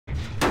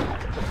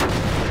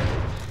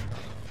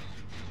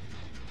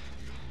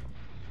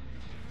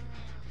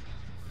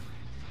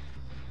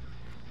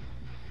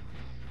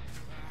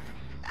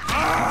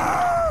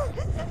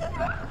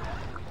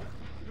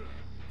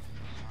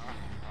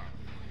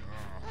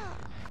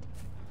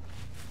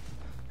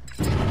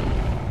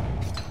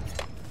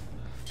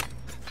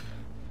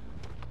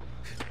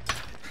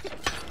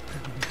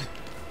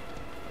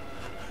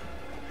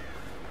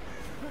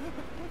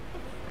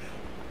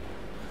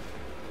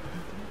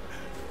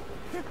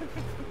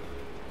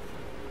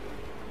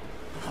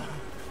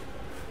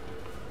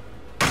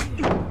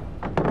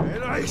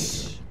偉い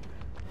し。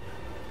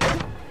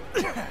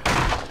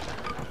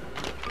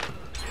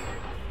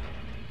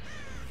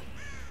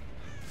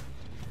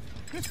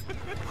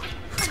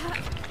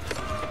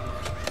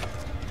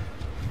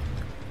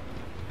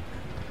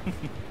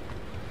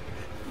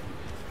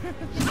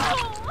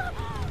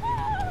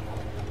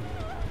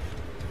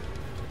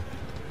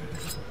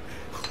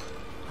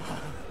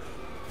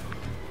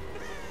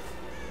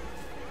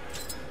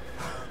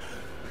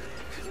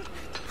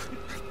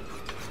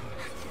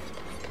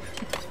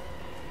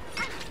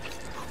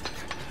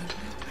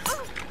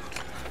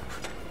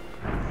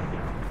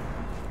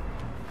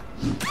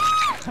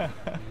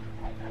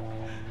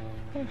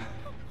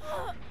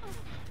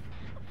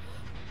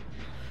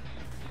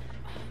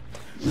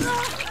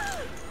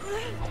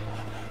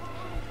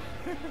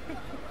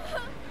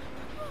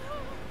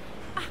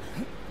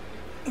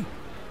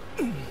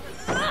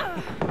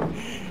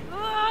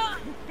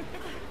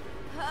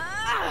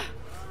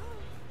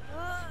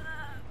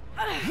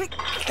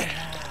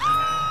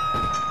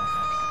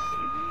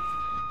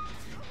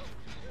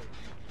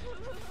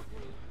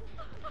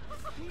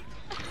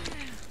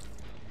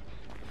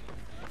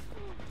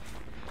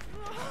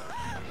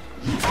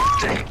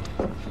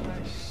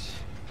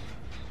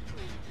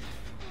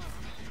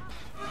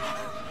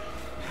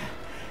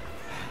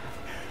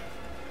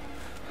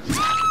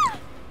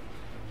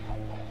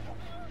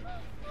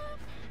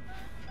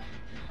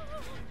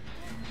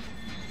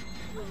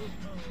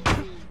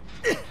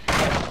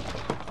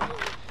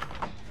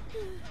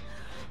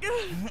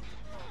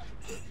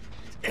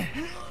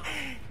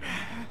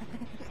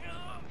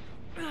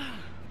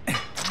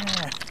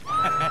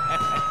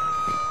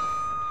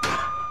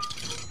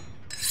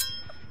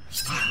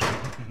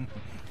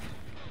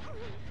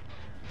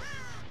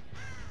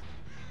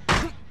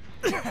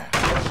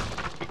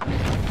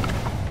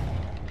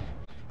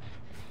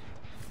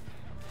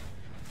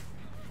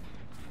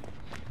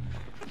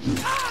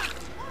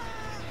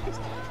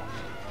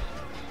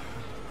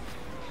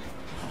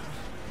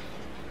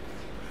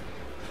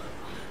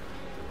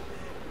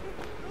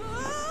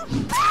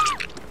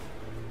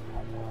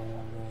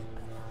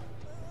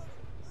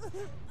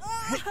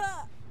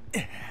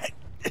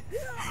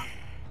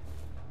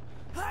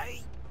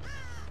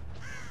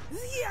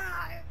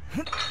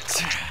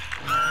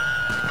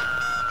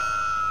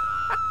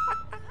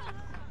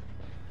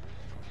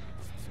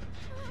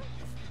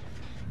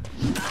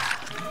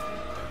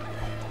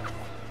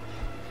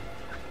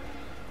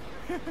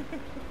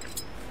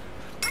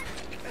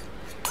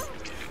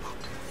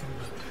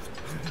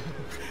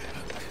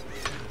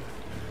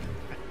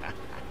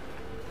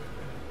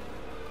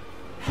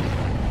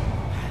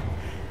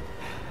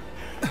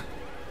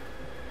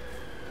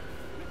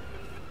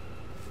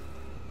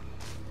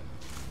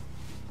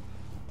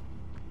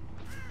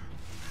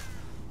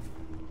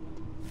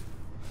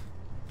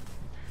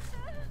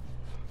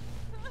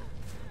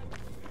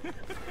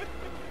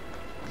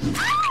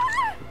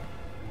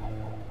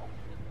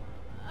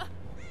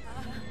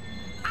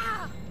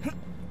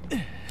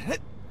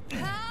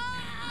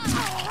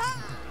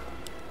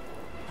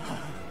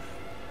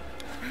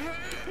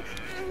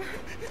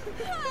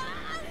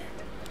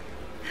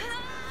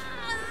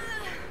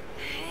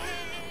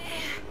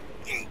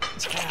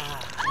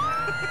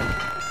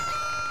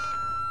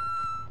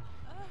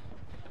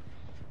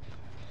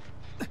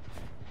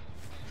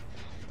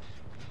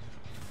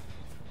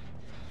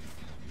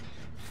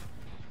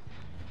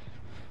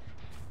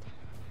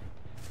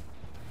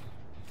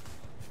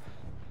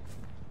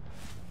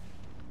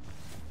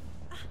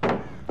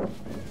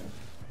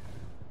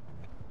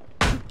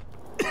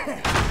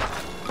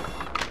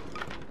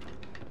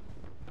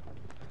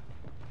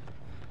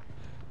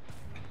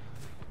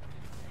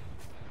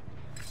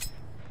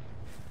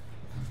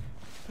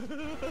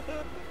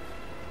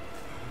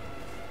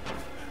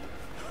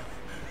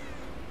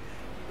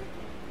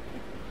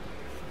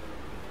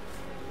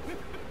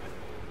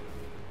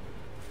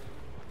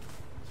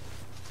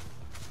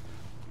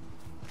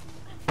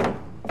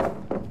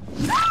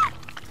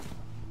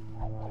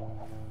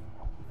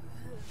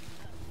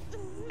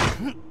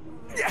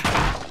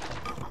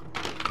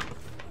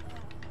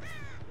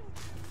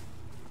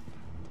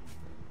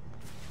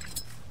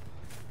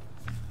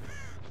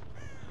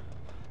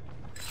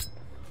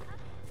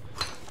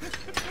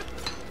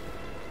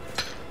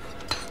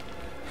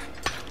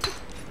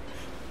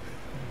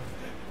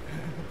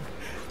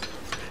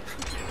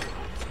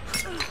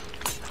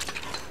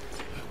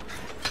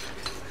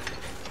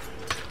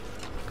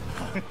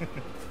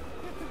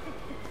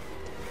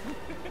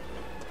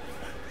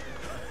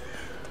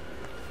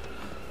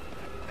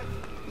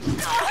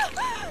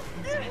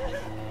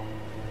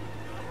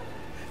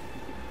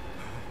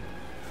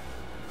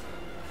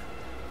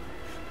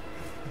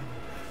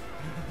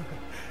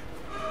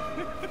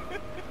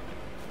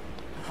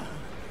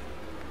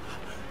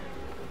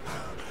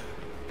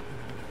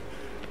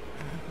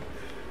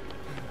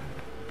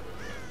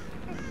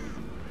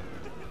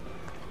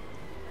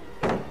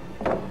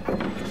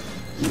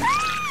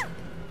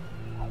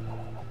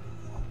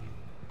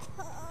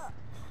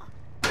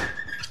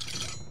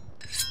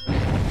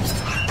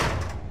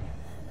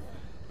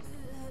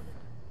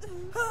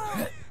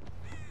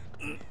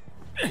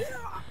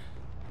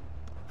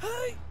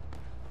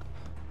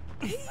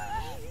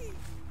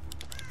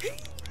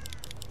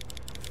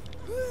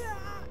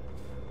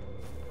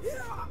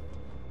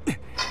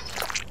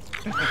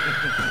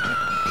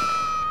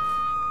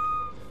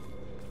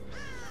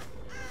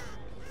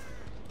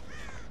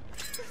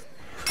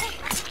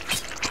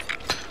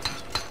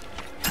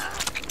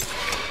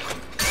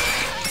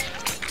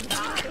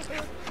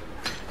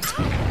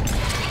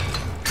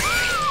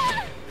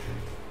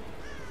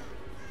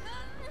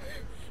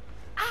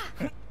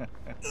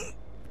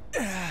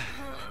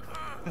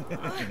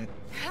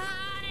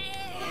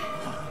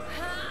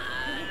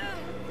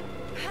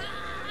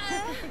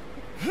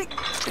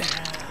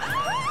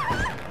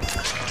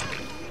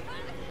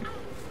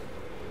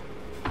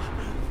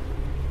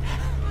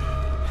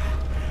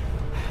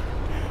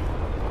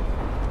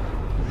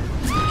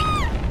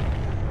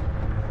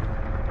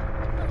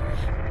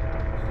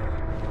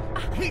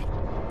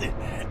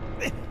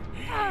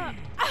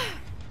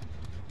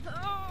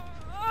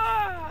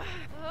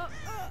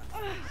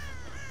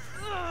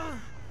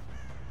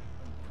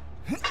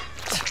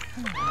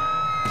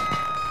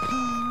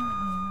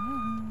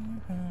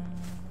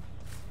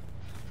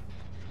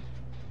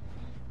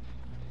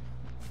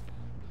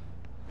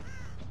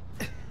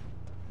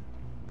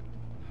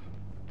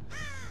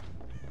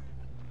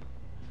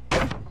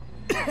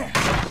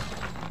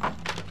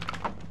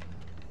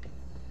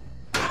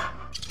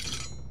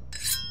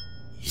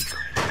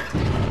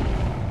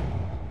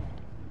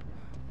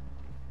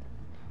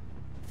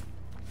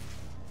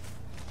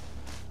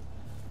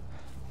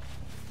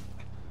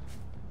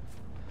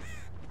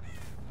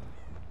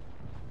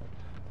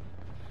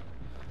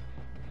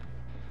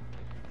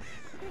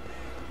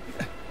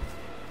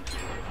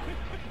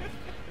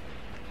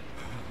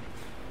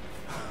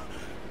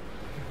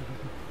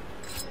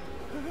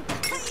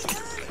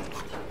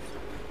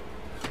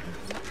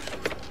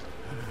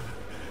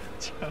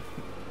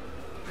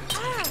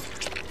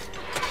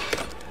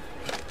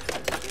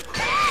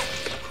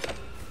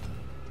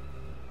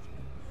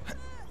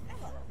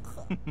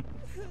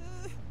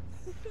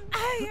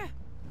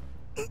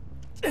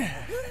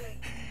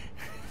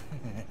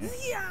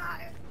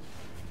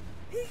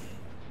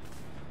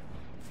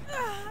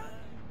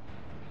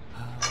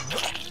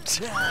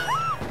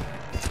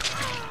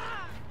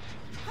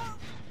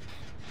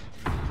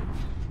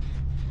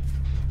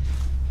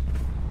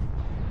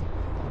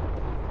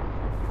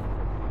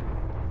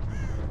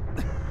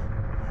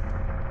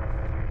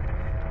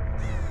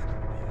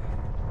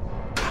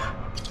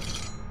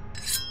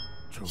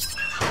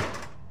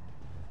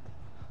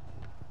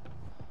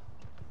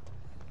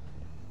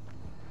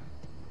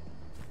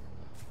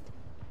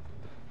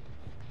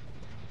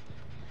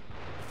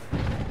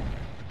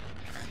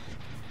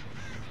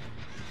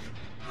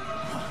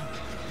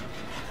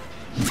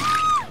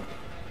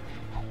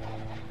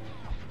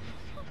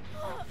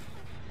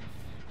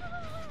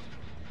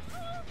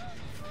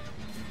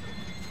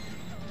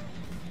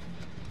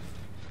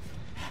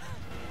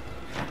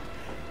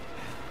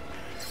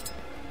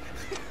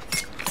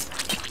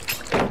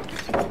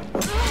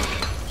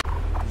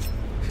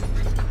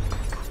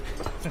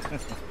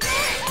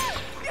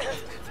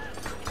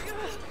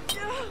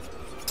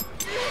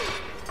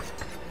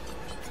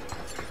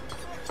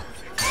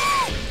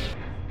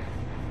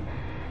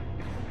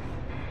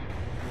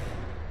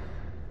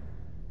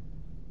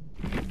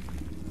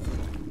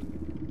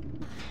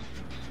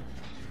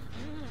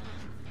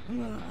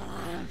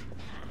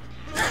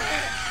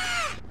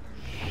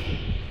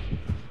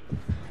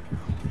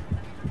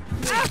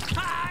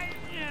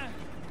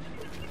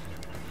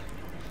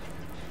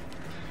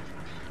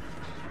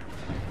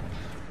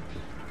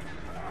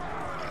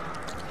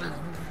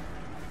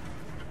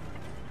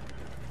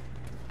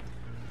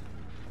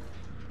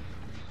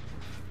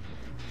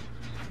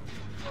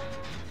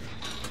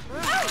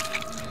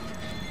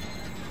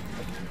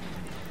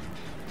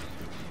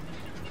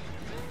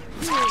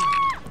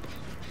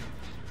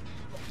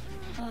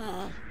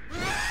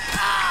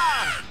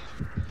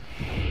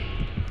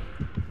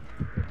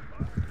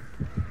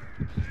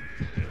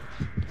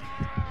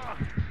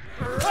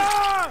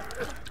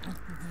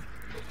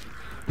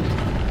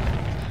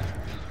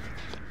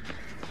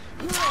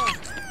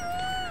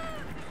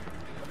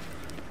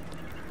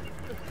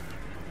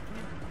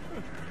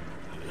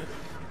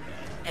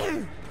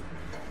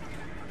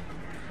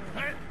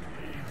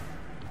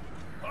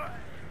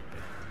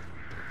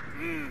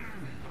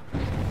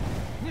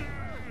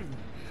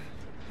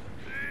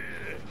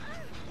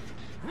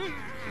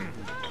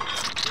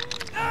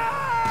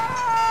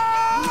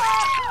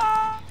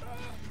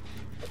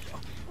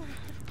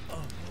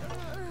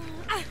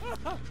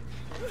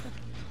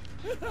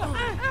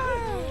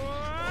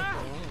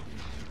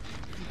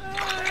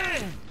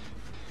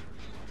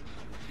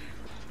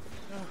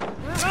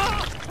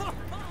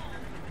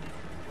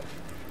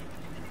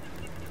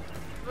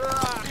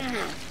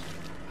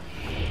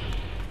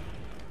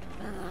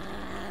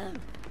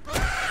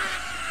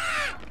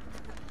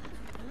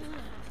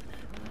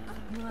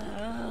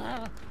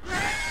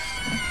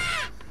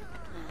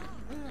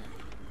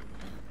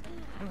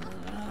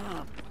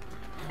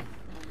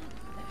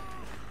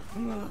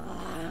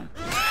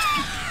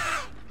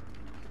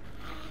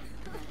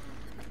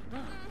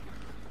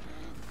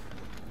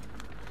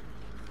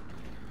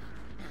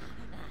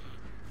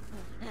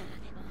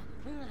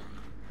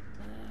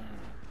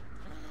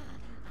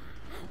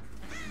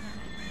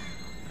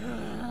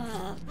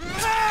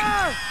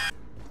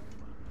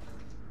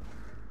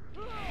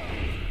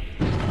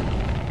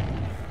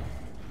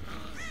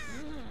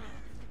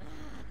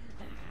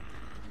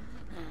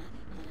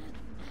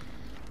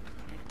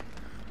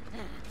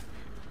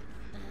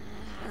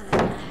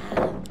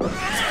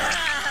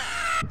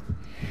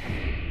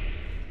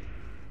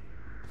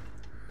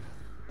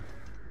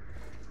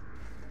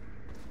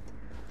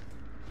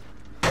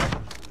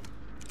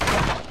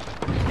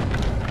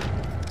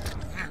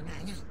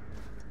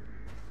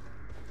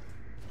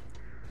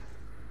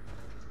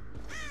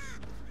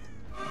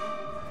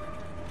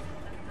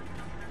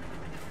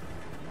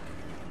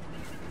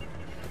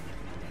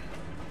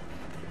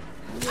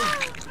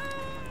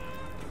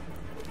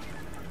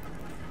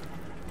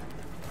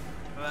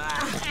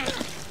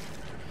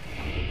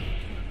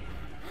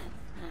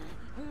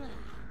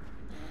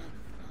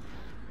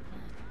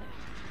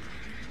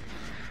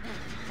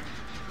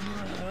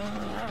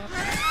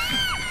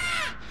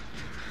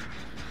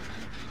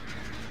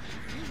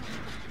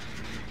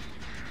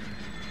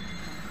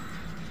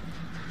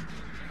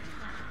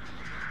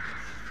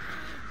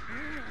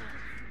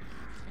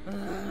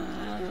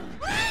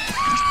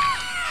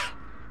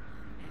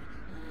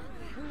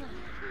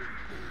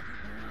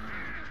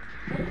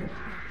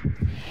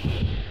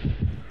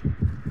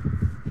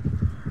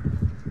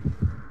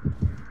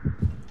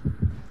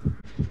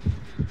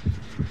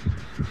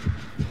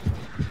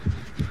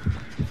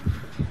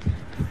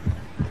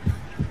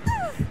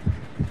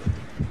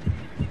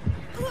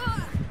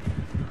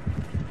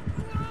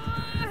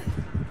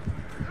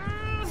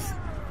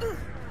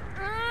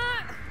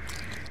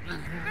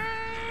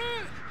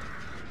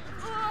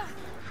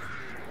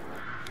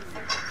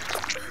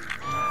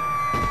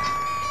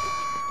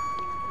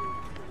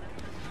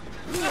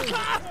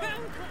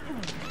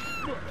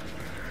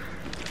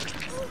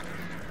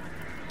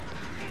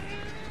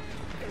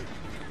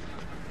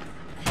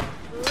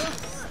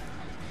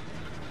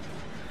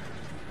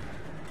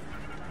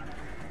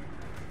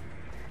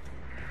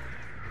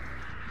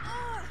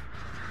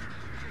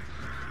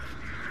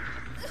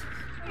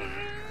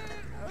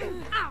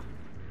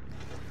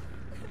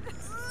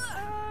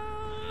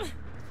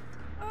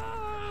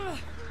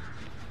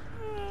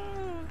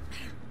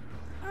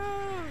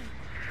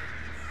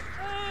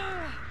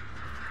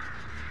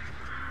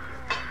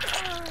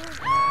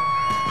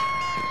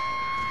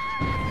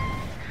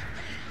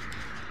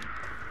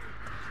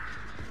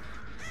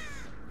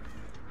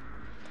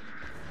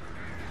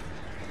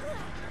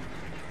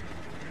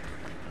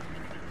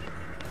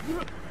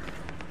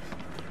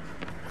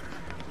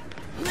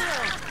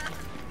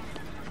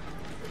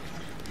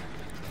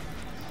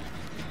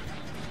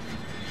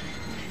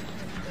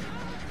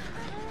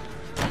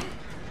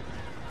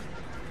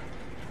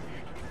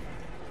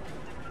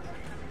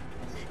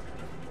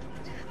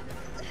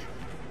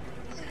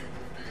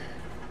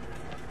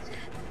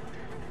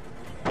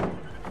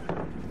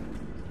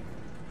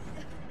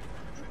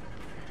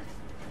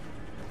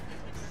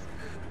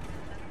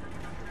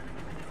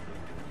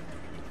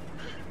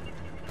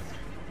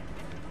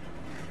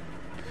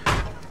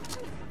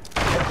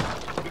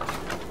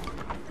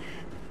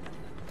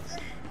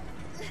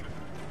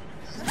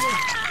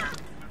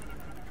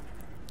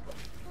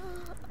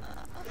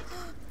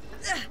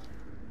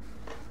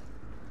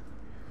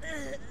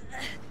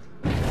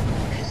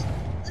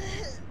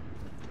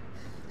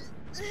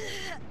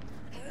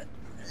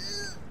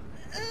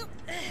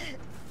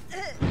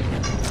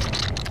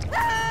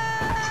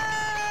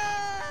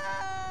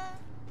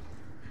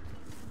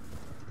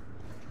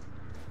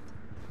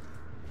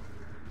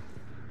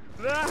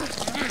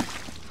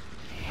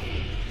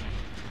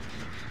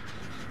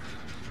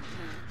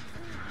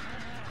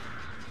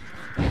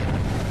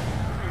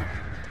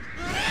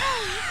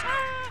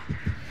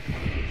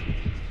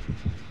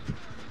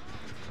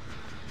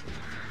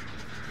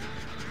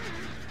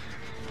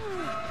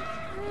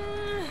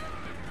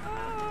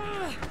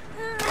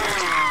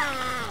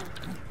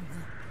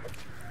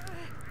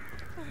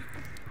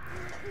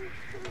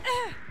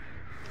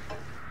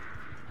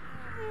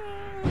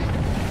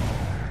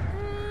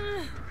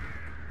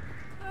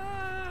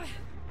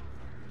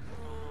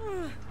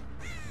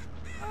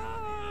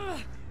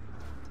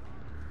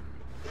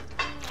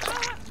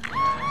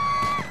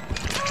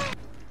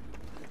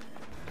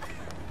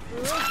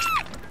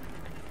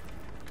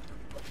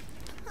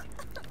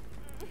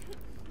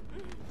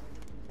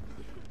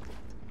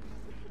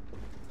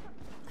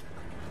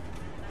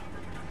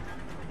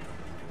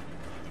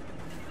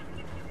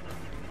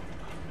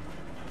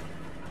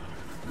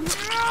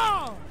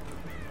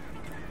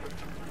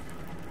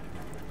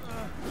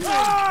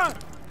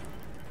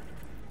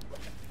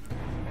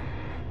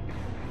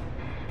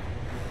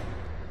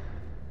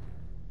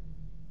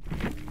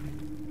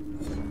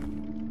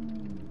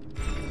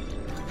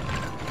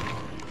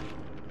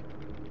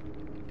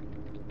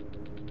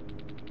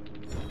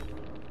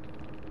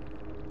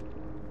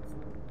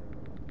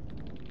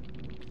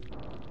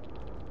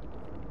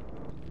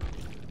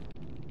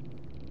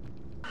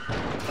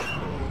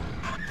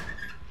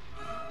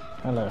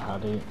Hello,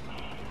 Hadi.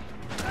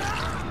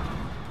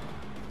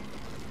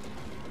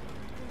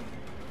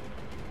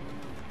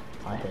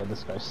 I hear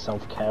this guy's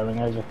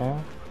self-caring over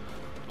here.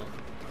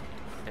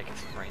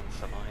 Biggest brain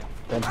survive.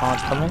 Dead hard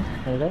coming?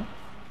 Here we go.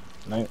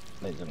 No,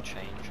 they didn't.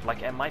 Change.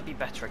 Like, it might be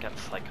better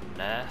against, like,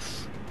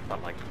 Nurse,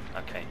 but, like,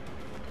 okay.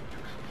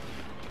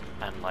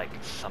 And, like,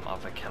 some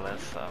other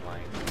killers that are,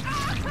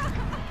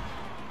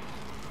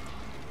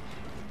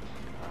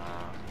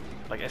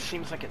 like, it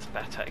seems like it's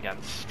better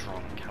against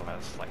strong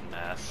killers, like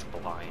Nurse,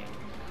 Blight.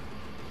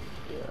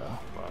 Yeah.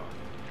 Well,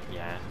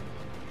 yeah.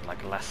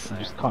 Like, less so.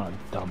 Just kind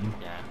of dumb.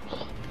 Yeah.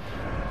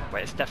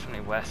 But it's definitely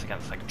worse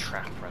against, like,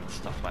 Trapper and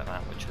stuff like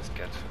that, which is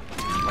good.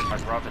 Like,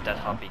 I'd rather Dead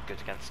Hard be good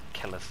against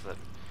killers that,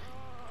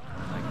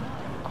 like,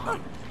 are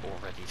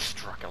already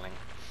struggling.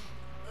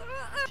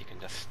 You can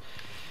just...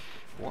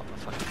 What the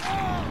fuck is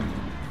that?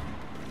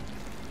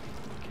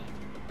 Okay.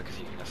 Because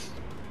you can just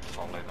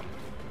follow them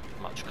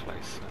much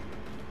closer.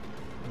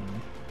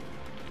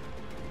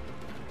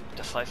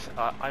 Decisive...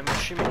 I'm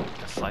assuming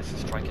Decisive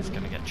Strike is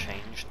going to get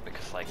changed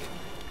because, like,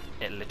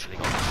 it literally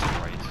got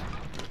destroyed.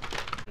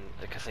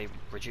 Because they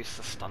reduce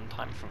the stun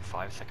time from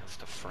 5 seconds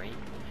to 3,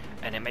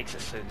 and it makes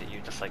it so that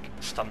you just, like,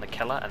 stun the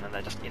killer and then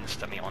they're just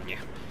instantly on you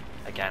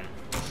again.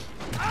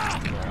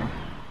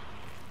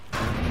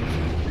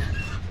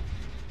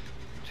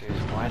 Dude,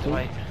 why do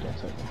I...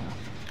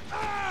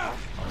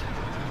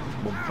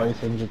 Well,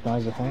 both injured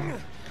guys are here.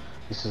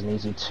 This is an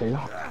easy 2.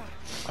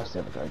 Where's the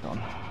other guy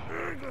gone?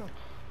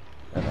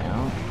 There they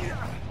are.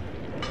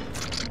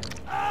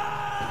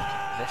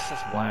 This is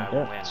why I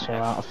win. 2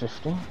 out of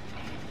 50.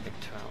 Big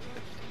 2 out of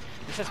 50.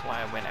 This is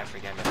why I win every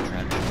game of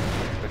Dredge.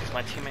 Because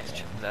my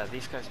teammates,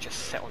 these guys just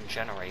sit on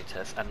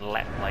generators and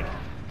let, like,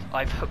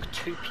 I've hooked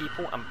 2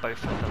 people and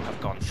both of them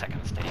have gone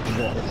second stage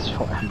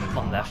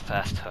on their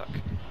first hook.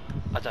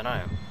 I don't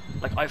know.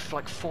 Like, I've,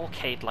 like,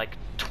 4K'd, like,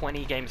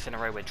 20 games in a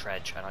row with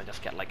Dredge and I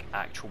just get, like,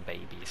 actual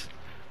babies.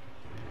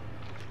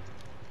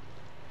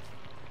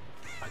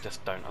 I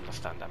just don't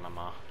understand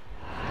MMR.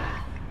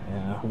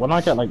 Yeah, when I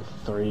get like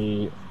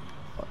 3,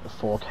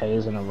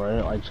 4Ks in a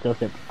row, I just go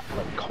get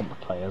like comp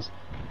players,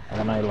 and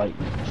then I like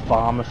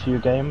farm a few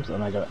games,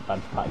 and I go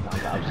back down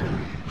to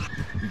absolute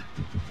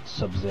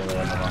sub-zero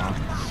MMR.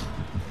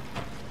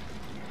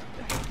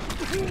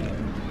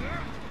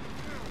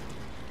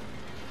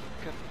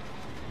 Good.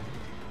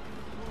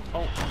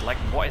 Oh, like,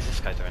 what is this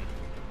guy doing?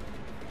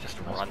 Just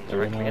run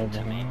directly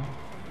into me.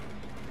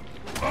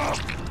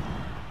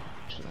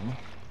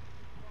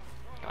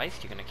 Guys,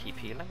 you're gonna keep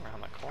healing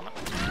around that corner.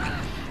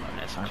 And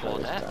there's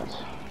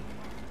Claudette.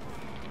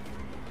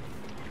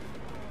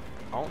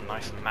 Oh,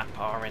 nice map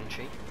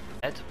RNG.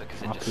 Dead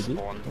because it just RPG?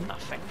 spawned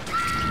nothing.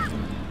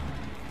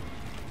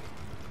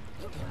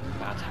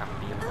 Bad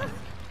Hambi.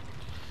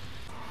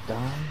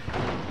 Down.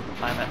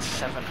 I'm at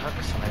 7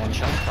 hooks and I've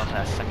just got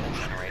their second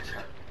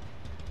generator.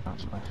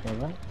 That's my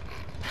favourite.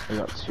 We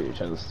got 2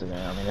 cheddars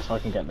today. I mean, if I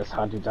can get this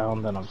Hadi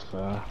down, then I've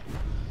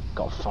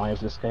got 5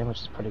 this game, which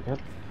is pretty good.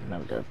 And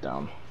then we go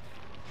down.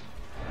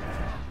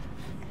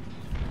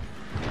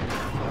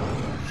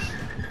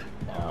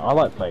 Yeah, I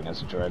like playing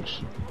as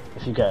Dredge.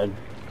 If you get a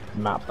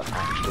map that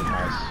actually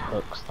has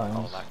hooks things,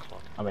 Oh, that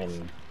clock. I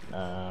mean,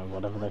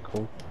 whatever they're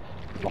called,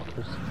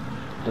 blockers,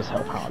 does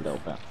help out a little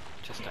bit.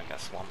 Just don't get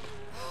swamped.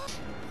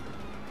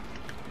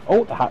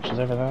 Oh, the hatch is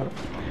over there.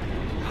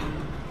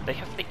 They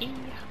have the E.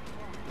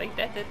 They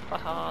did it for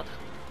hard.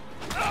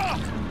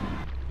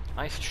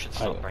 I should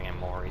stop bringing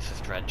more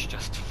Reese's Dredge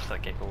just for the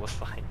giggles.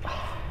 Like,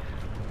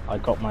 I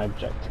got my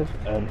objective,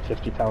 earned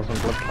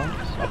 50,000 blood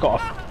points. I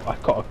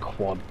got a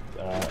quad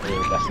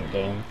iridescent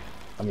game.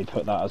 Let me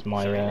put that as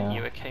my.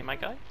 you okay, my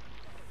guy?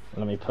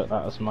 Let me put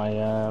that as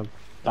my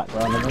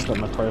background image on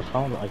my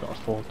profile. That I got a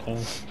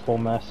 4K, 4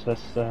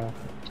 merciless,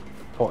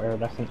 4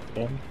 iridescent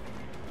game.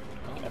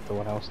 Like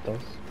everyone else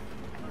does.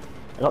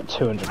 I got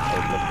 200k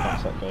blood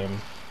points that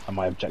game, and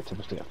my objective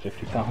was to get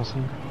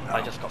 50,000.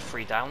 I just got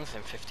 3 downs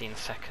in 15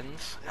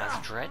 seconds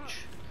as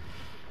Dredge.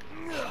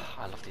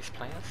 I love these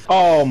players.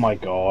 Oh my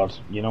god!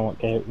 You know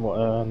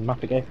what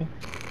map it gave me?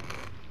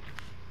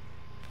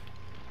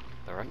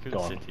 The Raccoon Go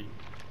on. City.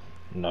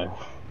 No.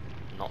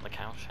 Not the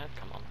cowshed,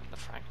 come on, the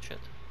fractured.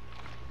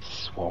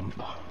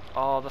 Swamp.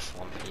 Oh, the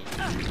swampy.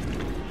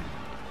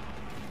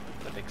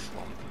 The big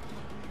swamp.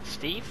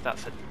 Steve,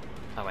 that's a...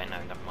 Oh wait, no,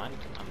 never mind,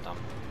 I'm dumb.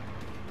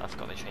 That's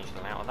got to change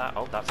the layout of that.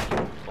 Oh, that's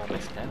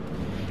almost dead.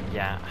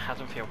 Yeah,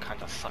 Haddonfield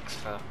kind of sucks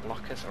for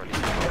lockers, or at least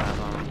for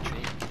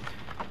RPG.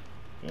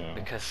 Yeah.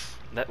 Because,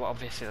 well,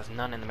 obviously there's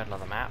none in the middle of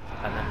the map,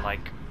 and then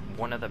like,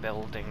 one of the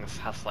buildings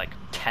has like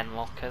 10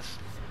 lockers,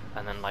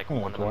 and then like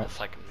one of them has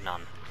like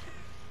none.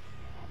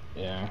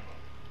 Yeah.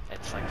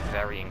 It's like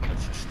very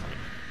inconsistent.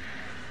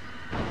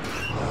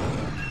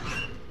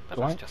 But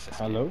Dwight, that's just this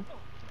hello. game.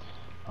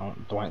 Oh,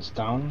 Dwight's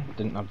down.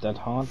 Didn't have dead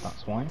hard.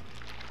 That's why.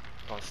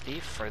 Go on,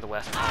 Steve, throw the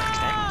worst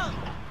part in.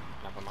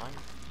 Never mind.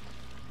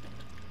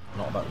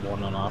 Not that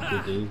one on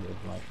RPD with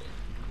like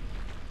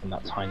in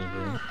that tiny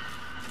room.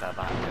 They're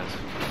that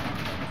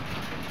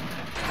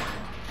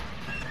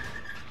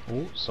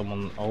good. Oh,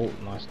 someone. Oh,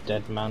 nice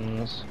dead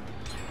man's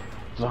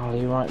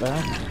valley right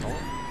there. Oh,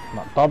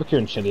 like barbecue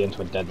and chili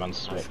into a dead man's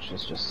switch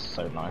is just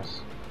so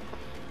nice.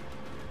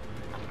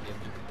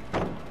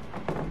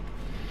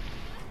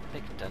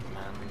 Big dead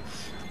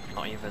man's.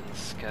 Not even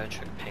Scourge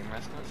Hook Ping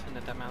Resonance in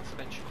the dead man's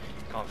switch.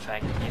 Go on,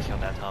 Fang, use your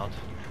dead hard.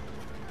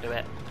 Do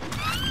it.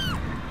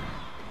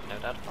 No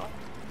dead hard?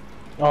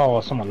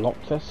 Oh, someone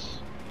locked this.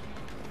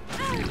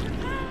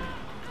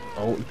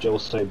 Oh,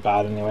 Jill's so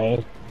bad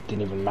anyway.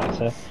 Didn't even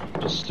matter.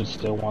 Just stood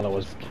still while I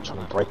was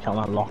trying to break out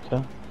that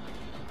locker.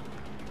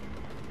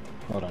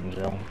 Well done,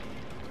 Jill.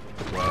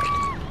 Good work.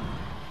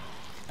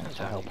 Thanks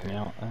for helping me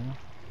out there.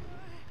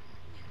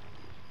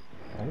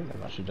 Oh,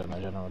 they've actually done a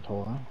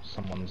generator.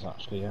 Someone's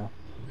actually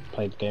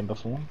played the game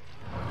before.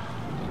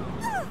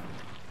 Wow.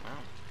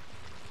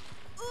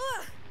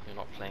 You're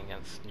not playing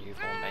against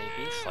newborn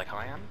babies like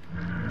I am?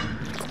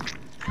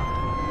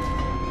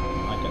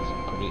 I get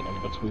some pretty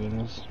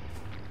in-betweeners.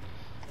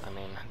 I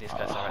mean, these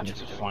guys are I need actually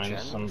to doing find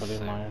gens, somebody.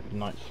 so My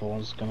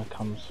Nightfall's gonna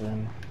come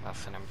soon.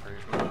 that's an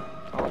improvement.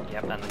 Oh,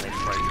 yep, and then they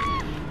throw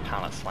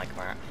pallets like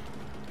that.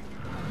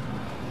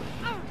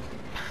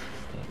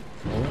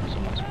 Oh,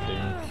 someone's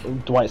doing.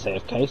 Oh, Dwight's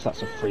AFK, so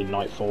that's a free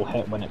Nightfall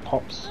hit when it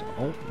pops.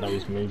 Oh, no,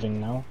 he's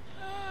moving now.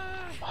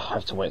 I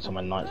have to wait till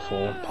my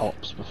Nightfall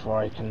pops before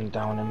I can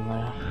down him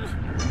there.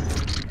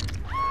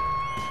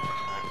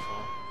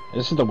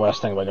 This is the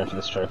worst thing about going for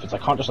this trophy, is I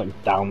can't just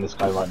like down this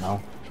guy right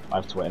now. I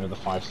have to wait another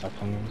 5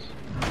 seconds.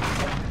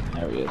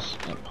 There he is,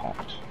 it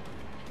popped.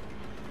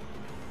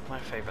 My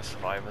favourite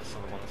survivors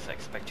are the ones that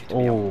expect you to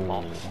be on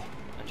moth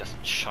and just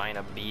shine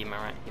a beamer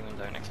at you and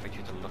don't expect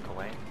you to look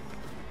away.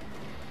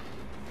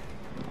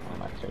 I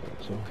like it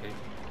too. Okay.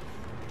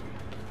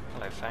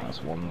 Hello, Fang.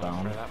 That's one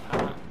down. Throw that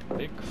pallet.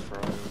 Big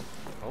throw.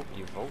 Oh,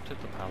 you vaulted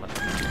the pallet.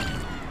 I'm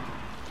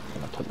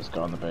gonna put this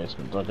guy in the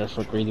basement. Do I go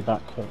for a greedy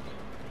back hook?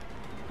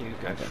 You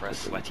go for a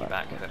sweaty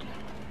back hook.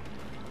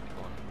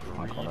 Go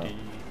on, I got it. greedy.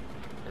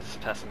 Is this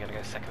person gonna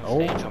go second Oh.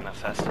 stage on their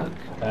first hook?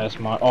 There's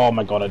my. Oh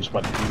my god, I just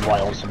went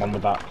right on someone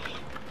with that.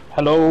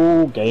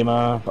 Hello,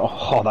 gamer.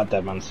 Oh, that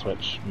dead man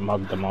switch.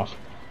 Mugged them off.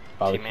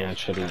 Barbecue and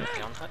chili. On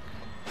hook.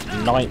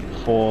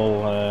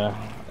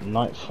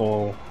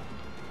 Nightfall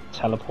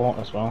teleport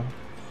as well.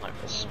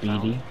 Nightfall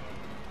Speedy. down.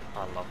 I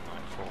love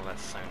Nightfall,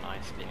 that's so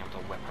nice, being able to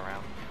whip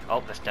around. Oh,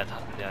 this dead.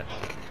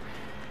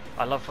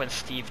 I love when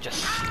Steve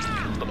just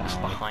looks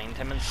behind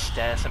him and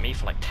stares at me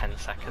for like 10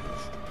 seconds.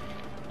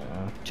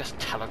 Yeah. Just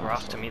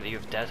telegraph to me that you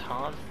have dead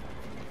hard.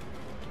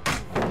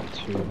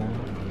 2 there.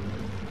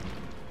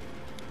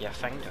 Yeah,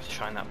 Feng, just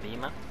shine that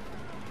beamer.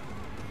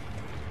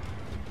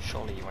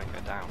 Surely you won't go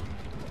down.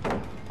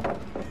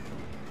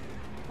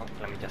 Oh,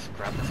 let me just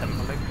grab this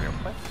envelope real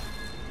quick.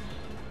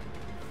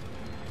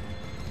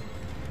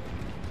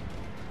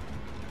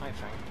 Hi,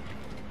 Fang.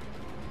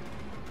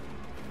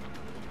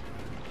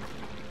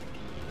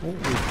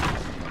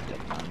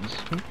 Dead man's.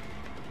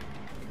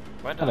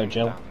 Where did Hello, I move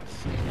Jill. down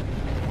this?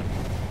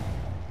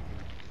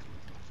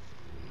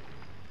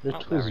 It Oh,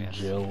 there was he is.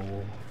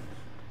 Jill.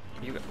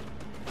 You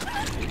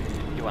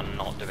are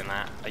not doing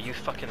that. Are you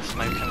fucking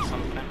smoking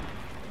something?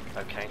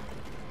 Okay.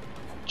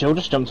 Jill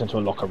just jumped into a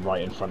locker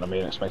right in front of me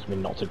and expected me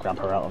not to grab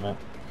her out of it.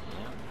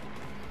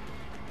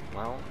 Yeah.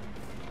 Well.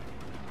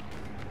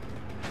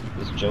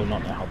 Does Jill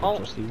not know how the Oh.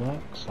 Dressy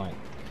works? Like,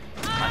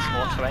 Nice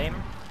auto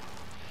aim.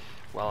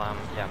 Well,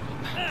 yeah,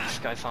 these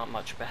guys aren't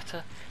much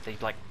better. They,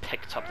 like,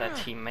 picked up their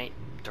teammate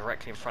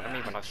directly in front of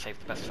me when I've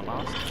saved the best for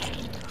last.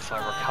 So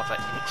I recover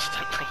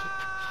instantly.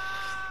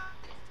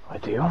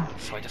 ideal.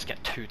 So I just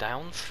get 2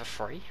 downs for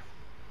free.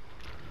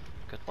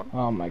 Good one.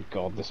 Oh my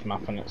god, this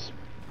map and its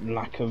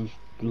lack of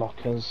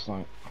lockers,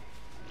 like...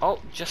 Oh,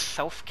 just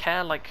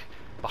self-care, like,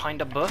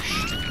 behind a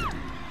bush.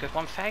 Good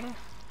one, Fang.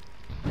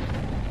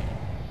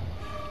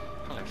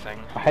 Hello,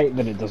 Fang. I hate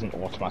that it doesn't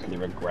automatically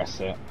regress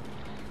it.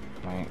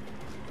 Like...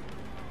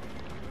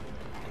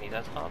 Any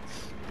dead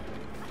hearts?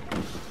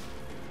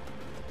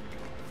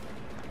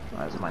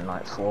 Where's my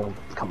nightfall?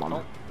 Come on.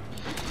 Oh.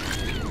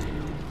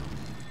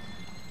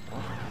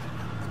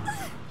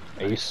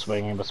 Are you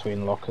swinging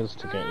between lockers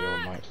to get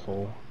your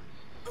nightfall?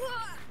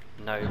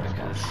 No,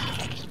 because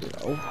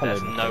Oh, hello,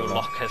 there's no Nicola.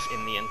 lockers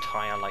in the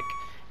entire, like,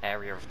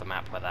 area of the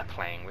map where they're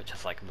playing, which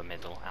is, like, the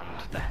middle and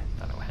the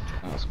little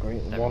hedge. That's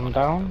great. They're One on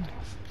down.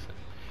 buildings,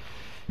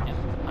 so, yeah,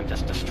 I'm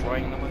just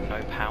destroying them with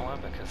no power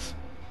because,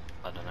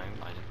 I don't know,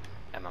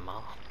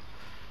 MMR.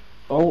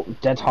 Oh,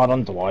 dead hard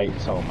on Dwight.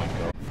 Oh my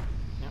god.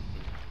 Yep.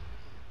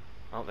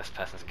 Oh, this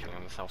person's killing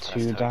themselves.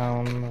 2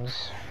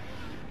 downs.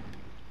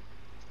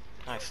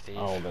 Nice, Steve.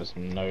 Oh, there's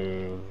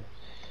no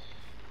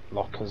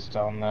lockers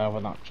down there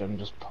where that gem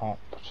just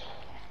popped.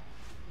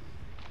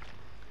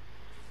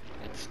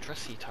 It's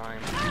Dressy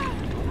time.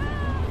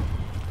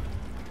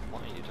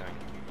 What are you doing?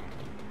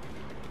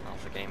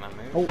 That's the game I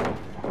move.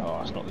 Oh,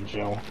 that's not the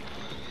gel.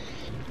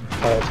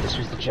 If this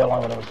was the gel, I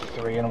would have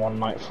 3 and 1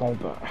 nightfall,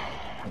 but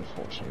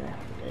unfortunately,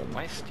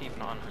 Why is Steve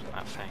not on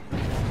that thing?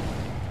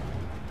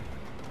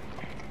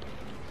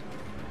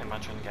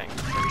 Imagine getting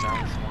 3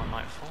 downs in 1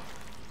 nightfall.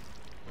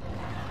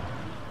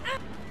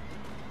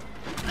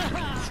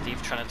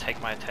 Steve trying to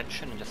take my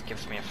attention and just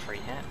gives me a free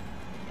hit.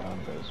 Down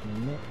goes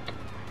Mick.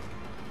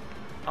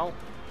 Oh,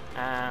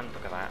 and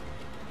look at that.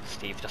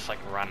 Steve just like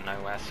ran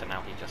nowhere, so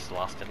now he just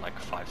lasted like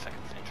 5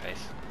 seconds in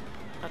chase.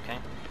 Okay.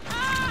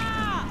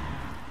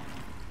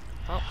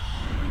 Oh,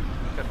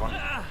 good one.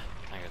 Now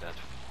you're dead.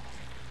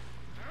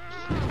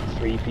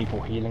 3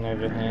 people healing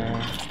over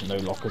here. No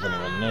lockers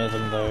anywhere near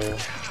them though.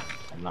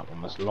 And that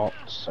one was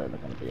locked, so they're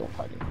going to be all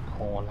fighting in the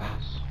corners.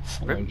 Hello,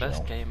 Sprint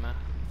best Jill. gamer.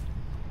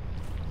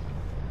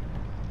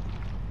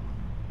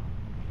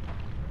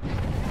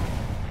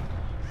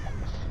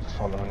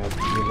 Following a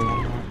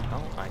Julian.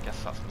 Oh, I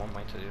guess that's one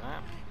way to do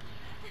that.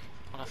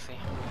 Honestly.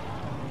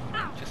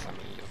 Just let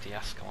me use your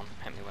DS, go on,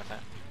 hit me with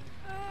it.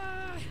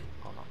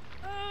 Hold on.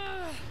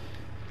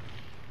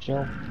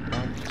 Jill.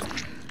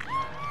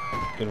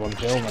 Good one,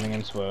 Jill, running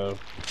into a...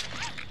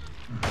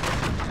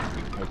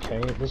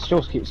 Okay, this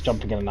Jill keeps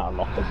jumping in and out of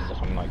lockers as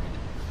if I'm like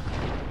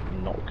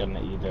not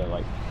gonna either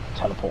like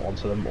teleport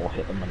onto them or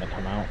hit them when they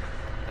come out.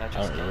 I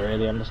don't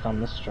really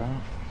understand this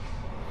strat.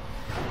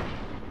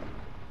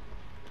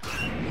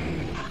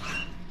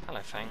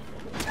 Hello, Fang.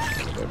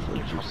 You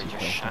probably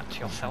just shat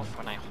yourself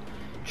when I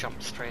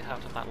jumped straight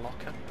out of that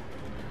locker.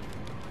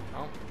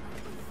 Oh.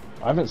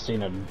 I haven't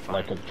seen a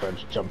like a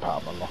dredge jump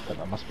out of a locker.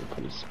 That must be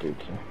pretty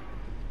spooky.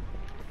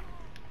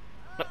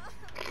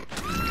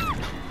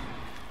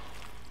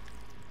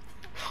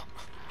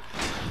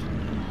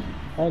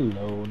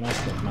 Hello,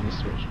 nice that money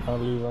switch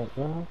probably right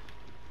there.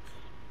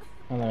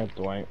 Hello,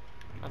 Dwight.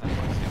 Oh, there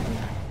was the other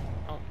guy.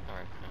 Oh,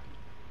 alright.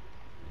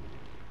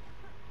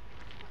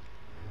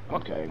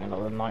 Okay,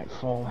 another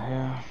nightfall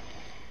here.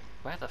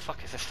 Where the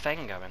fuck is this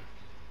Fang going?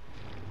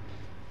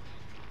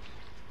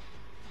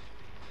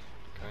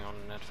 Going on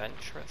an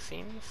adventure, it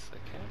seems.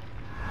 Okay.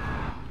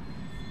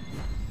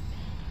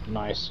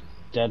 Nice,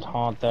 dead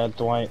hard there,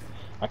 Dwight.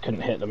 I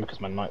couldn't hit them because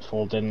my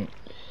nightfall didn't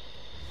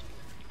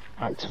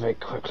activate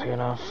quickly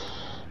enough.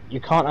 You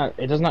can't.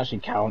 It doesn't actually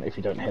count if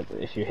you don't hit.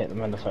 If you hit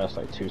them in the first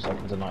like 2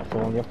 seconds of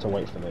nightfall, you have to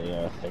wait for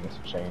the thing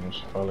to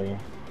change fully.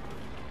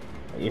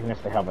 Even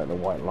if they have like the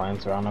white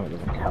lines around them, it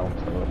doesn't count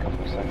for a couple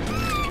of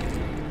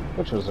seconds.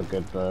 Which was a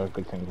good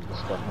thing to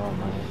discover on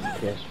my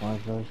PS5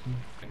 version.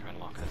 Finger and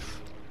lockers.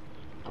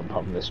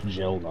 Apart from this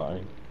Jill that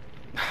I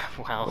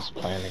Wow. was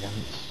playing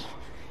against.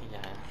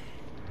 Yeah.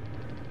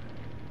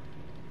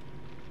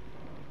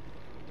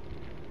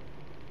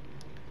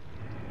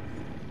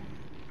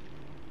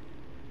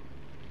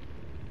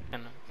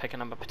 And pick a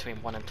number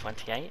between 1 and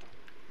 28.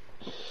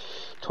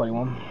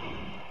 21.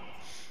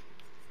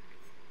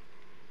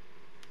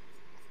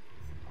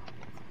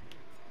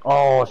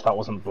 Oh, if that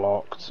wasn't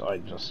blocked, I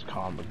just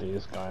can't with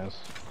these guys.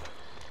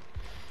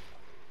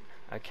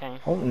 Okay.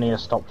 Oh, Nia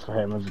stopped for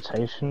her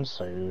invitation,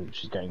 so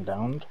she's getting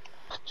downed.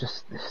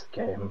 Just this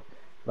game.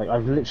 Like,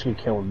 I've literally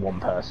killed one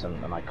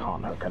person and I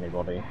can't hook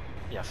anybody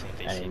Yes, and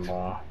VC.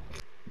 anymore.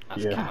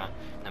 That's Yeah. killer,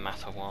 no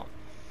matter what.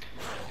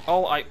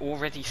 Oh, I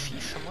already see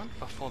someone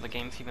before the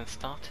game's even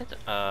started.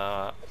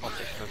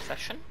 Object of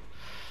obsession.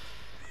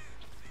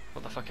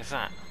 What the fuck is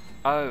that?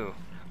 Oh,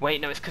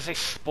 wait, no, it's because they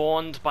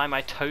spawned by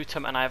my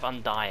totem and I have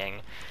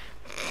Undying.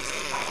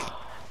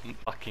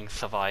 Fucking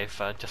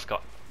survivor, just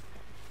got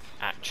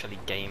actually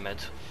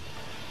gamed.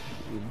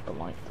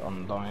 Blight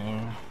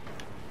Undying.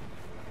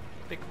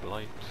 Big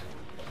blight.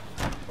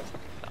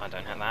 I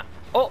don't have that.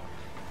 Oh!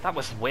 That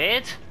was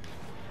weird!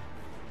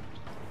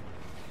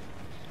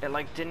 It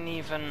like didn't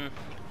even...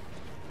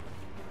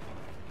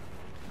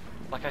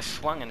 Like I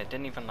swung and it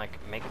didn't even like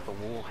make the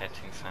wall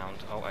hitting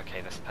sound. Oh,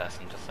 okay, this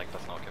person just like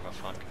does not give a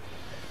fuck.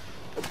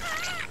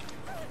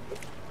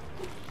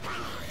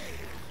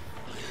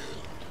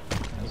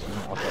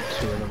 I've got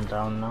 2 of them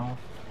down now.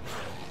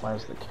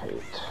 Where's the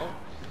Kate?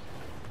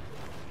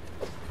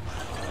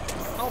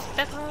 Oh,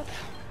 Deadheart!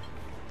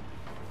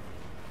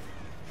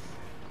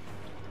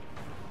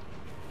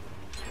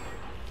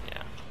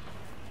 Yeah.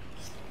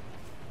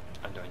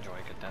 I do enjoy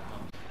a good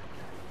Deadheart.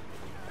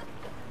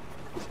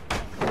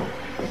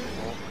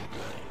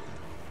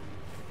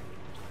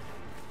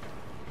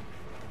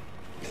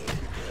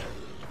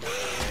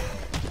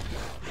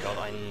 God,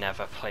 I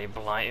never play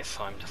Blight,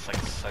 so I'm just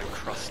like so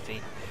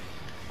crusty.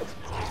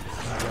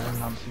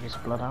 Nancy's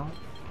blood out.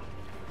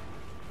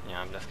 Yeah,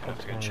 I'm just gonna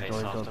have to go chase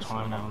Enjoyed your after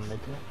someone time else. on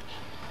Midwich.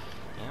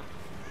 Yeah.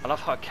 I love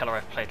how a killer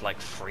I've played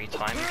like 3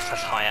 times has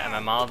higher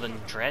MMR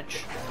than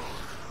Dredge.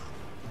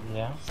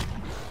 Yeah.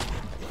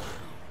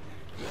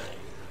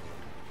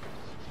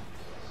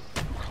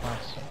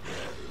 Classic.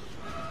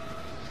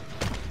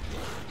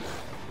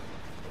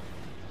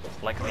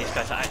 Like these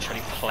guys are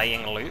actually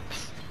playing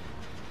loops.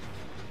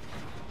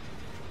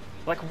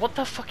 Like what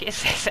the fuck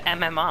is this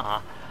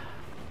MMR?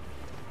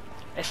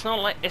 It's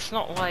not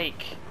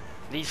like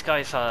these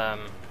guys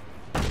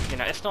you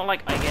know, it's not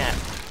like I get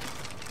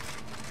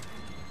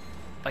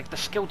like the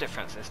skill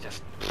difference is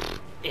just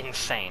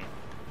insane.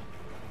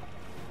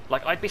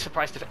 Like I'd be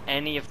surprised if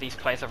any of these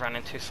players I've ran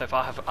into so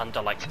far have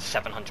under like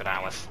 700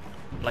 hours.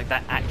 Like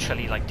they're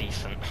actually like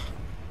decent.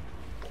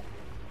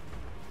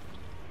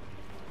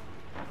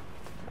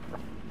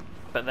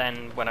 But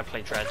then when I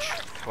play Dredge,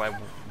 who I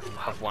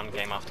have won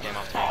game after game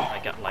after game, I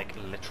get like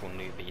literal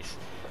newbies.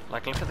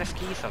 Like look at this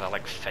geezer, they're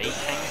like faking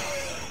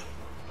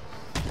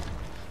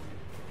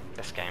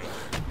this game.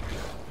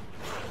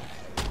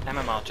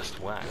 MMR just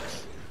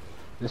works.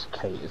 This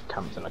Kate is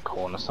camped in a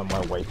corner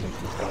somewhere waiting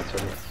for this guy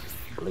to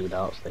bleed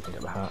out so they can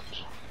get the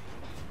hatch.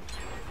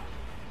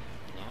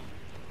 Yeah.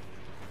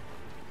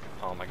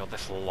 Oh my god,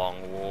 this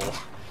long wall.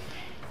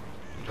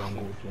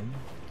 Jungle Gym.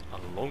 A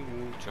long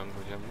wall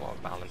jungle gym, what a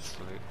balanced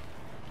loop.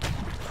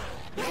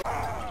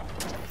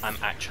 I'm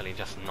actually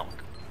just not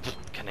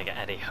gonna get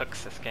any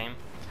hooks this game.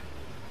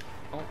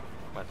 Oh,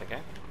 where'd they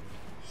go?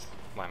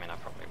 Well, I mean, I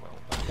probably will.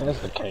 But... There's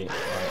the Kate.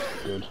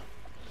 Right, good.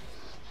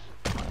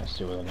 Right, let's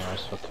see where the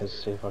nearest hook is,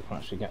 see if I can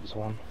actually get to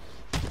one.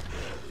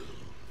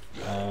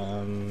 I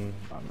can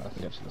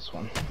get to this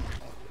one.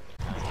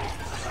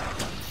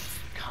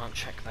 Can't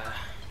check their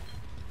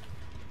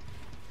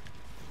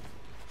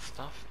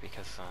stuff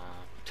because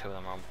 2 of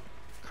them are on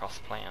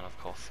crossplay and of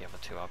course the other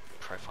 2 are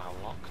profile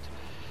locked.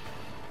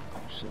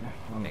 Actually,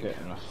 I'm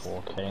getting a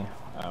 4K.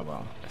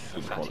 Well, This is you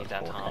a call fatty it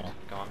dead 4K. hard.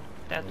 Go on.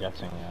 Dead. I'm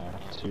getting Yeah,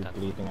 2 dead.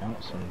 bleeding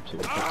outs and 2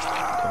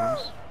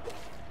 kills.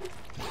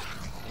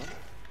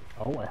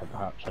 Oh, I had the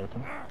hatch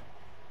open.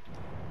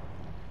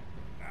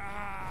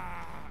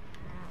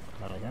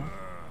 There we go.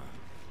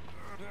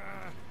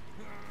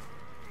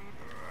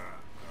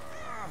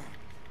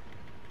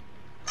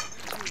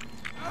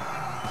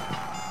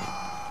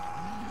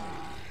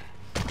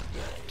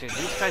 Dude,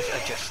 these guys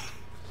are just...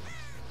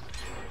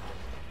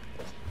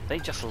 They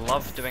just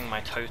love doing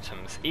my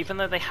totems. Even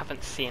though they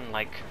haven't seen,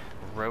 like,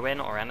 Ruin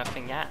or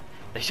anything yet,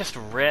 they just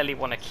really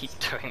want to keep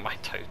doing my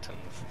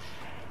totems.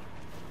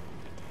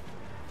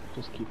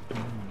 Just keep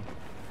doing them.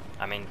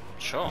 I mean,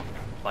 sure.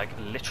 Like,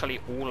 literally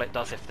all it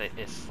does if it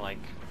is, like...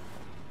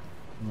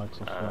 Mugs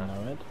of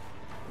no red.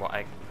 Well,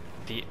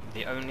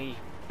 the only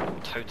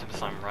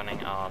totems I'm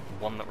running are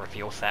one that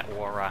reveals their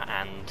aura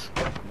and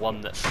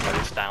one that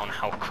slows down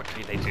how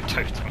quickly they do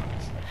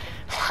totems.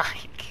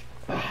 Like...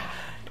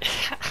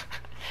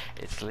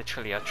 It's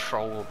literally a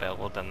troll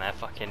build and they're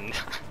fucking...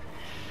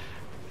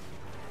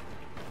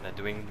 they're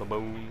doing the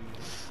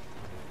bones.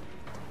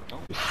 Oh,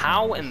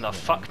 how in the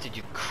fuck did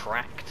you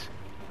cracked?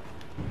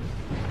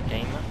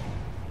 Gamer?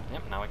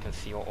 Yep, now I can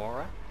see your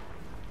aura.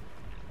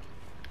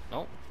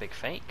 Oh, big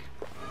fake.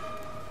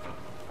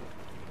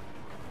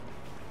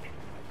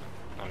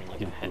 I mean, you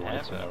can hit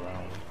here, but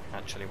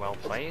actually well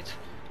played.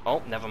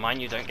 Oh, never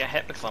mind, you don't get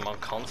hit because I'm on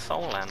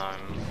console and I'm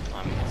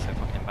also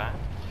fucking bad.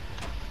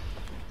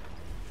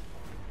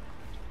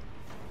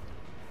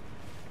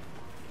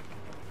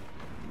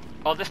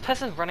 Oh, this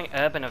person's running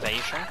Urban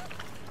Evasion.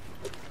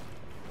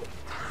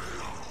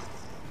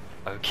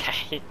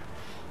 Okay.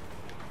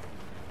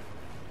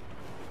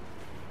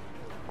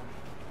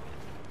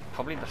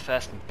 probably the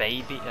first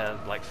baby,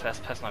 like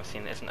first person I've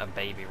seen that isn't a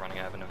baby running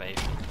Urban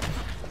Evasion.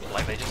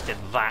 Like they just did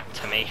that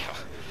to me.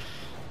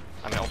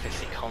 I mean,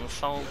 obviously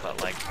console, but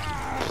like.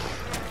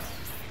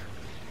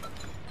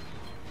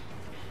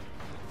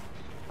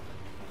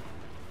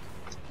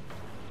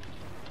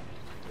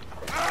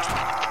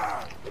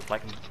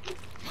 Like,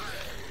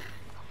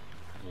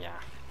 yeah.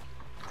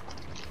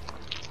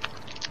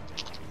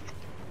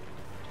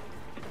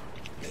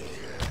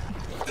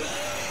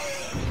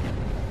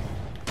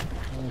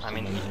 I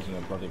mean,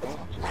 how did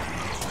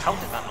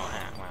that not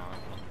hit? Wow.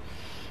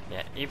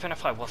 Yeah, even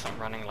if I wasn't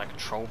running like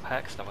troll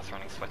perks, I was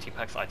running sweaty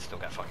perks, I'd still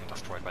get fucking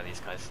destroyed by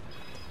these guys.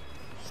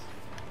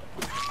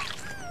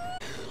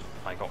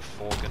 I got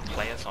 4 good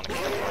players on a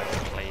killer where I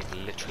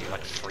played literally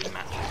like 3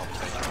 matches on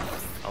Twitch.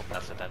 Oh,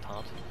 that's a dead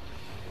hard.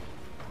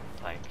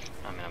 Like,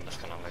 I mean, I'm just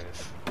gonna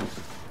lose.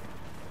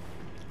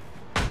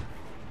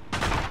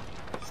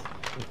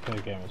 This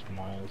play game is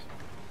Myers.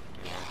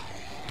 Yeah.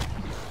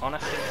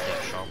 Honestly,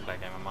 yeah, sure, play a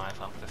game of Myers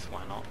after this,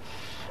 why not?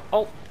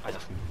 Oh! I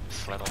just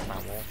slid off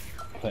that wall.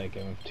 Play a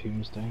game of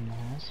Tombstone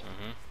Myers.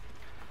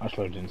 I just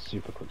loaded in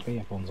super quickly,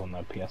 everyone's on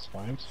their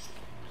PS5s.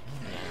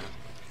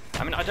 Yeah.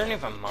 I mean, I don't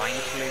even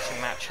mind losing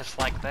matches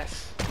like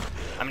this.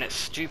 I mean, it's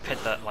stupid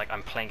that, like,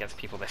 I'm playing against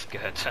people this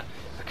good,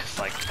 because,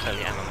 like,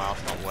 clearly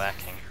MMR's not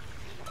working.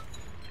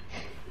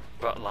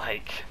 But,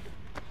 like,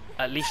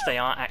 at least they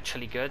are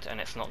actually good, and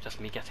it's not just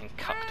me getting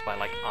cucked by,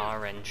 like,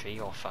 RNG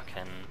or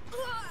fucking,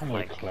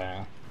 like...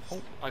 Claire.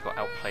 Oh, I got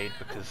outplayed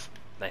because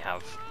they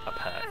have a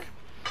perk.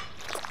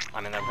 I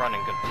mean, they're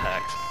running good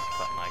perks,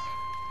 but, like,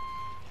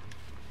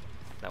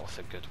 they're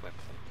also good with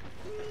them.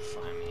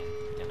 So, I mean,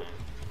 you know.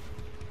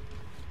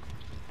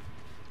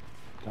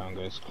 Down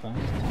goes Claire,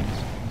 10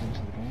 seconds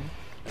into the game.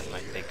 There's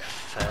my big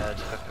third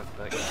hook of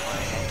the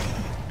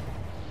entire.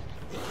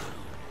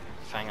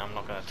 Fang, I'm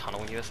not going to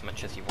tunnel you as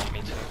much as you want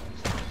me to.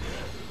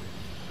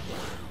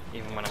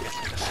 Even when I'm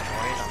getting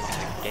destroyed, I'm not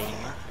a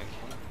gamer, okay?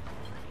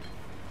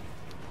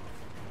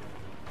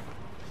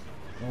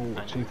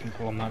 Oh, 2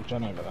 people on that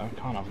gen over there,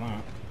 can't have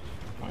that.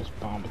 Nice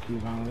barbecue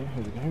value,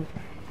 here we go.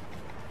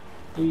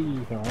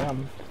 Eee, here I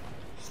am.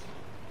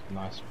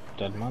 Nice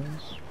dead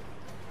mans.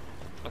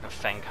 Look at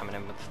Fang coming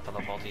in with the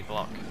body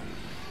block.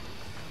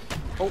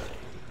 Oh!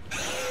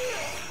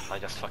 I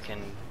just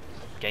fucking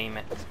game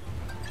it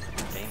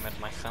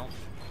myself.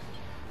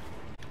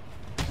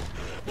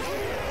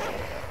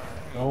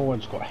 Oh, I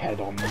just got head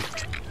on them.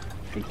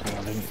 Good thing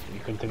I didn't.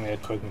 Good thing they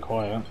had quick and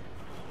quiet.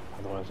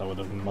 Otherwise, I would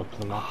have mugged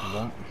them after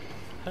that.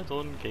 Head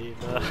on gamer.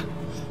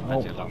 Oh,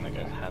 I do love a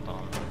good head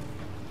on.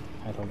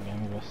 Head on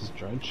gamer versus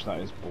Dredge. That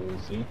is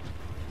ballsy.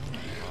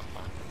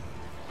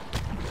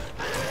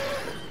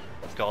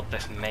 God,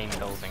 this main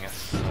building is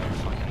so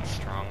fucking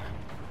strong.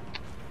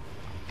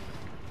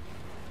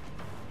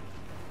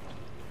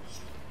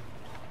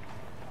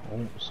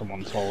 Oh,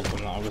 someone told them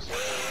that I was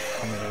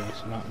coming over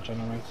to that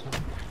generator.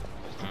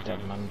 The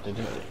dead man did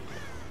it.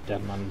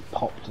 Dead man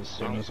popped as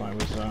soon as I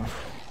was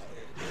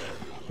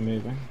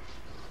moving.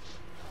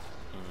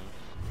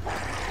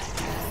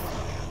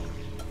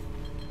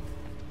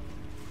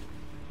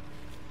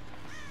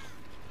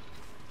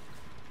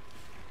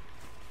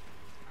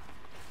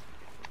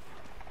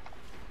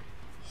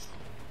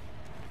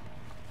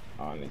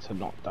 I need to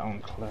knock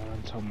down Claire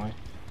until my...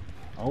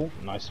 Oh,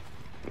 nice.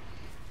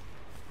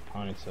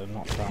 I need to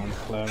knock down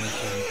Claire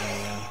until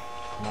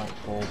the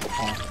nightfall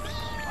pops.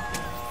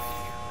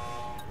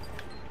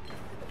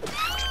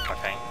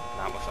 Okay,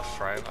 that was a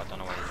throw. I don't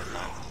know what he did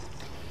now.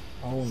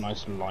 Oh,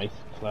 nice life,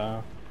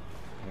 Claire.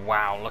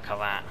 Wow, look at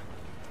that.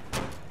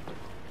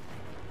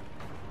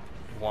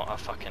 What a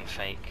fucking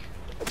fake.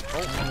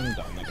 Oh, and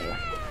down they go.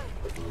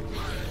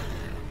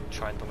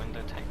 Tried the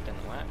window take,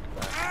 didn't work,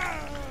 but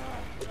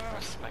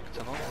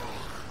respectable.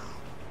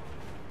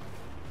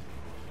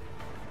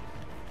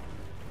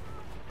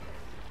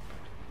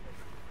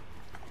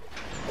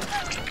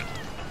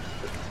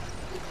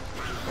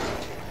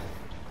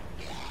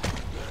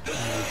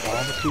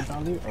 Barbecue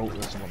value? Oh,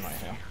 there's one right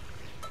here.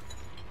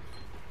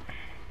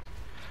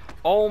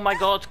 Oh my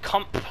god,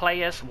 comp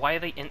players, why are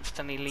they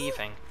instantly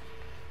leaving?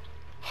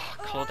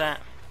 Claudette.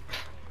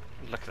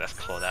 Look at this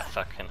Claudette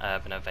fucking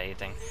urban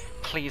evading.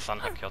 Please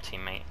unhook your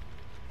teammate.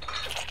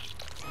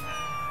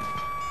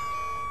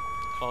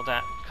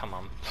 Claudette, come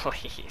on,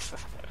 please.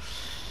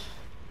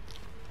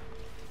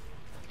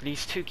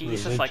 These 2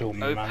 geezers like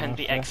opened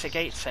the exit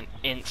gates and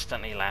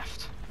instantly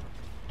left.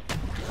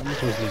 What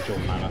was residual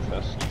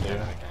manifest do?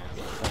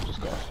 I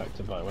just got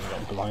affected by it when I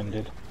got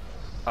blinded.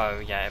 Oh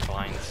yeah, it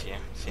blinds you.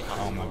 See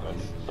how oh my god,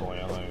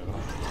 boil over.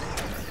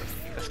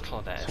 This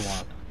Claudette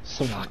is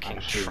someone fucking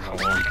actually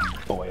trolling.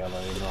 boil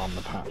over on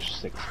the patch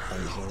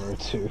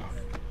 6.02.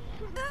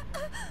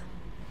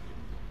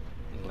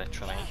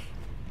 Literally.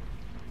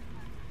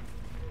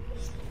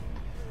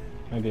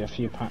 Maybe a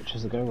few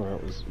patches ago where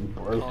it was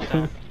broken.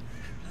 Claudette.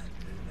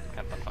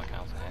 Get the fuck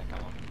out of here,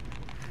 come on.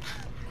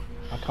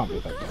 I can't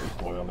believe that got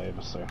boil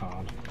over so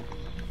hard.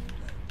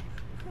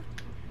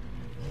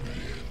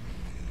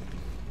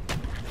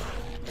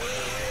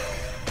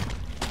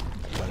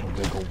 When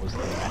the jungle was the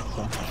meta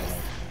for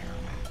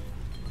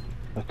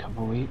like a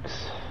couple of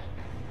weeks.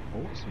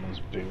 Oh, someone's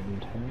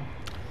boomed here.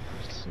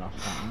 Just snuff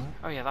that out.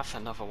 Oh yeah, that's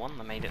another one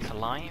that made it to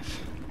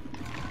live.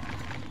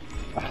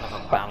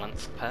 Another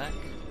balance perk.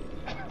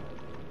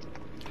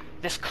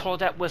 This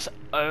Claudette was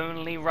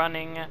only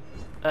running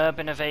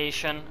Urban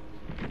Evasion.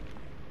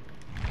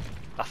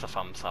 That's a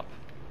thumbs up.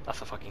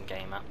 That's a fucking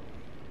gamer.